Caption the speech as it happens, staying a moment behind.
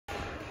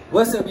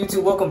What's up,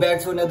 YouTube? Welcome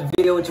back to another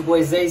video with your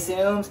boy Zay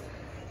Sims.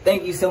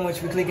 Thank you so much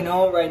for clicking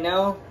on right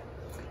now.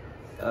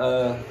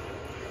 I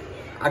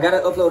gotta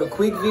upload a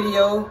quick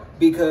video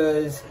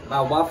because my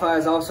Wi-Fi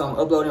is off, so I'm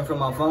uploading from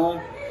my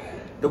phone.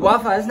 The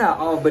Wi-Fi is not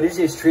off, but it's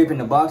just tripping.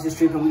 The box is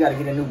tripping. We gotta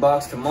get a new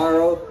box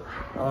tomorrow.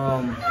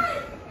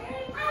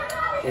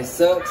 It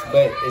sucks,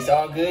 but it's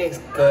all good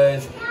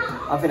because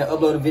I'm finna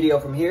upload a video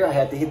from here. I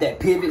have to hit that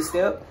pivot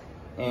step,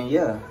 and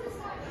yeah.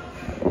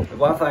 The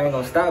Wi-Fi ain't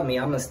gonna stop me.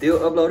 I'm gonna still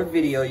upload a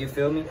video, you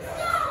feel me?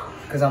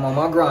 Because I'm on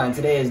my grind.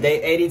 Today is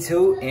day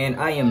 82, and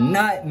I am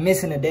not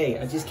missing a day.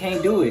 I just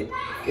can't do it.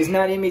 It's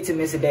not in me to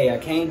miss a day. I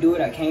can't do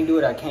it, I can't do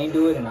it, I can't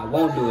do it, and I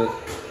won't do it.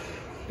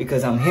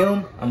 Because I'm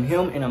him,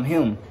 and I'm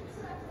him.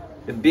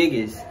 The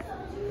biggest.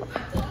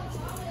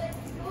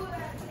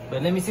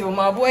 But let me see what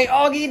my boy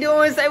Augie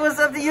doing. Say what's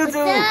up to YouTube. What's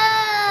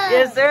up?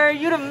 Yes, sir.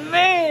 You the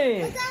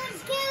man. What's up,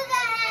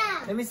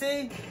 skills? Let me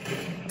see.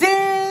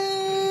 Dang!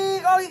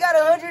 Oh, he got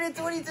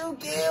 122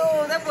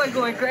 kills. That boy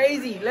going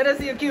crazy. Let us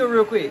see a kill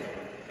real quick.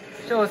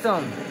 Show us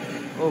something.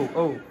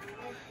 Oh,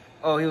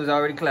 he was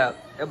already clapped.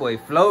 That boy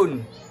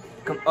floating.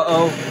 Come,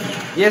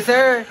 yes,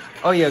 sir.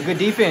 Oh, yeah, good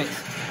defense.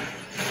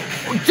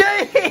 Oh,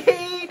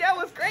 Jay, that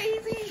was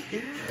crazy.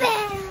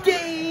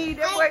 Jay,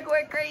 that boy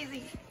going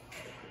crazy.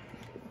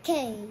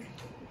 Okay.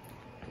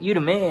 You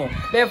the man.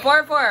 Man,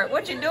 Fart,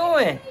 what you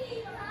doing?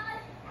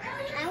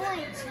 I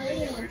want chips.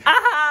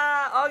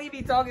 Ah, Augie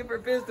be talking for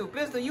Pistol.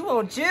 Pistol, you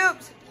want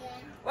chips? Yeah.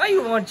 Why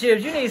you want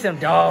chips? You need some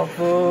dog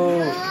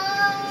food.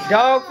 No.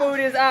 Dog food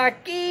is our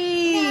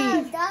key.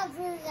 No, dog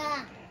food is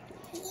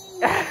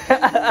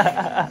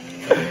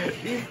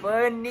He's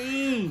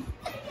funny.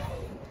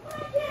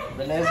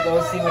 But let's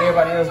go see what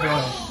everybody else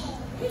doing.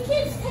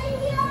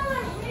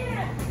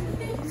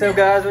 What's up,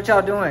 guys? What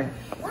y'all doing?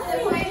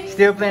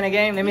 Still playing a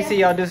game? Let me see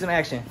y'all do some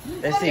action.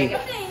 Let's see.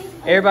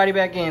 Everybody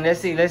back in.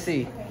 Let's see. Let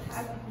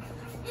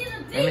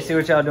me see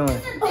what y'all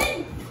doing.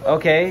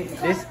 Okay,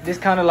 this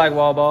kind of like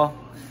wall ball.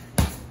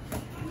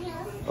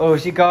 Oh,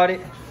 she caught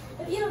it.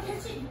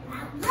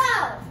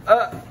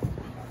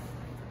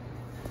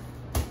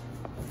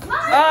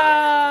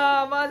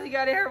 Ah, Mozzie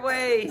got it her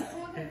way.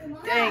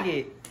 Dang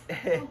it.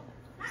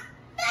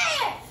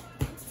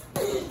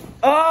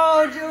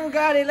 Oh, June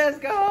got it. Let's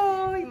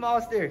go. He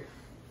monster.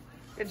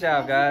 Good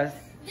job, guys.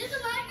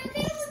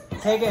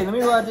 Take it. Let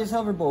me ride this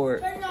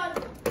hoverboard.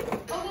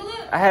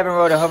 I haven't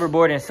rode a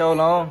hoverboard in so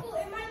long.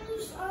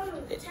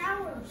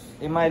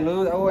 It might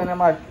lose. Oh, and I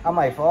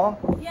might fall.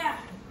 Yeah.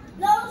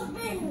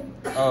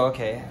 Oh,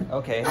 okay.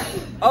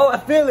 Oh, I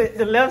feel it.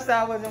 The left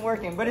side wasn't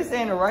working, but it's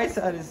saying the right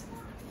side is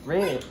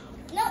red.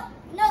 No,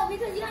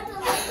 because you have to.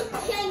 You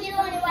can't get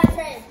on it while it's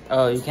red.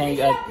 Oh, you can't.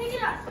 Pick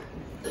it up.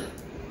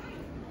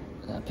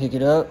 Pick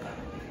it up.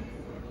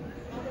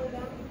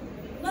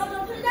 No,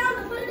 put it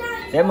down. Put it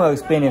down. That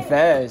mug's spinning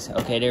fast.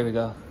 Okay, there we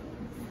go.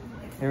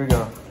 Here we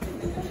go.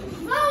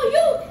 Oh,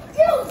 you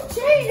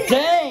cheated.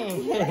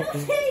 Dang! I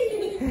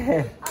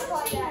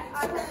caught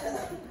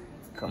that.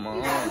 Come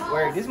on.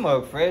 Work. This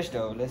mug fresh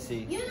though. Let's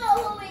see. You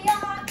know who we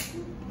are.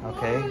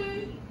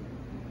 Okay.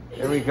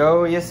 There we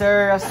go. Yes,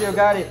 sir. I still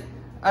got it.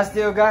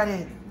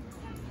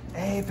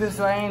 Hey,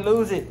 Pistol, I ain't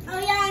lose it. Oh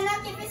yeah, and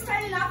if it's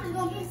turning off, it's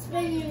gonna be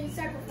spinning in a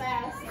circle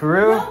fast. For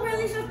real? No,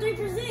 really, so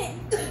 3%.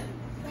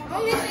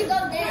 Only if it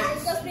go there,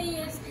 it's gonna spin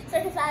in a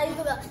circle fast. You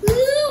go,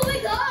 oh my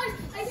gosh,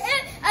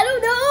 I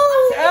don't know.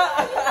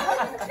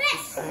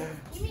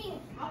 You mean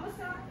almost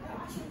not?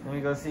 Let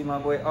me go see my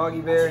boy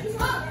Augie Bear.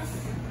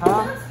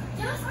 Huh?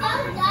 Just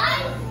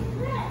die,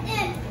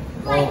 and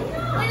like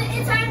when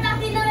it turns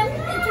off,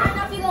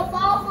 you gonna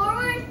fall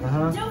forward.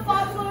 Jump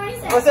fall forward.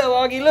 What's up,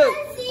 Augie? Look.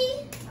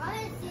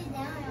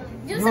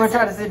 You want to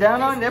try to sit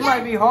down on it? That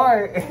might be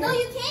hard. No,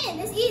 you can.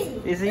 It's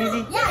easy. It's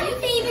easy? Yeah, you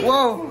can even.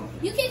 Whoa.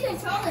 You can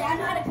control it. I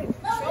know how to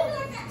control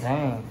it.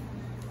 Dang.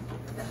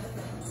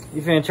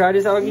 You finna try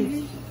this,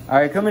 Augie? All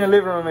right, come in the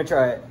living room and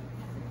try it.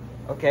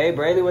 Okay,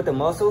 Brayley with the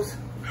muscles.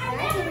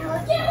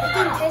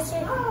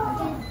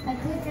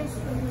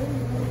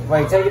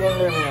 Wait, take it in the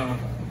living room.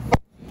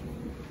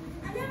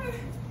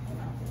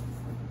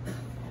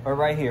 Or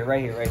right here.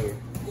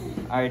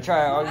 All right,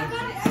 try it, Augie.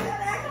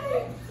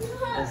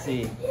 Let's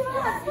see.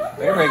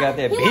 Everybody got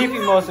that beefy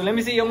muscle. Let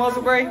me see your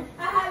muscle, Bray. Dang!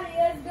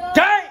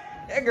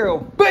 That girl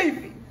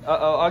beefy.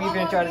 Uh-oh, Augie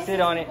finna try to sit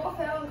on it.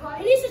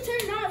 It needs to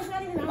turn on. It's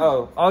not even on.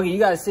 Oh, Augie, you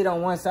gotta sit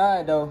on one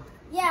side, though.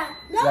 Yeah.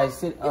 No, like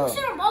sit, you can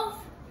sit on both.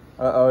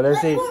 Uh-oh, let's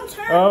see.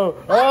 Oh,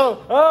 You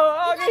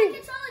gotta Augie.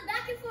 control it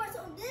back and forth.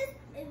 So this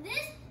and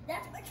this,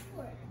 that's much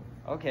forward.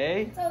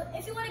 Okay. So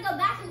if you want to go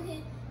back,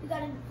 you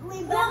gotta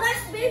lean back. No, that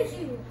spins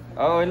you.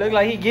 Oh, it look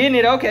like he getting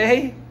it.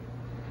 Okay.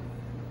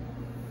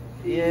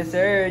 Yes,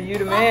 sir. You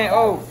the man.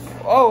 Oh.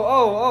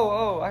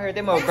 I heard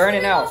them all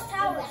burning out.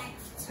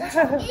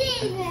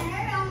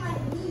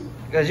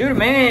 Because you the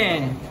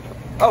man.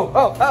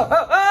 Oh.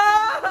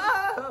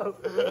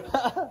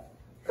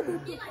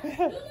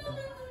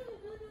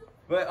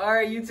 But all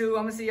right, YouTube,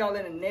 I'm gonna see y'all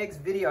in the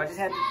next video. I just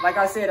had to, like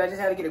I said, I just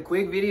had to get a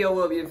quick video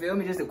up, you feel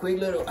me? Just a quick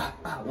little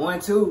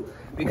 1-2,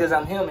 because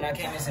I'm him and I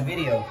can't miss a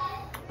video.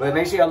 But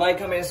make sure y'all like,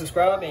 comment, and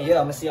subscribe. And yeah,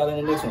 I'm gonna see y'all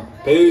in the next one.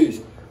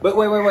 Peace. But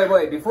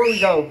wait. Before we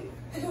go,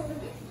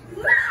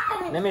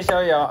 let me show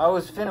y'all. I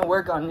was finna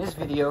work on this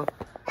video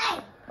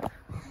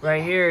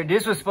right here.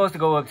 This was supposed to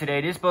go up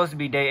today. This is supposed to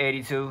be day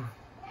 82.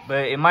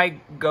 But it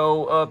might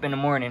go up in the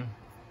morning.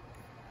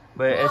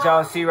 But as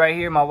y'all see right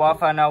here, my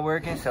Wi-Fi not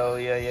working. So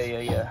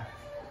yeah.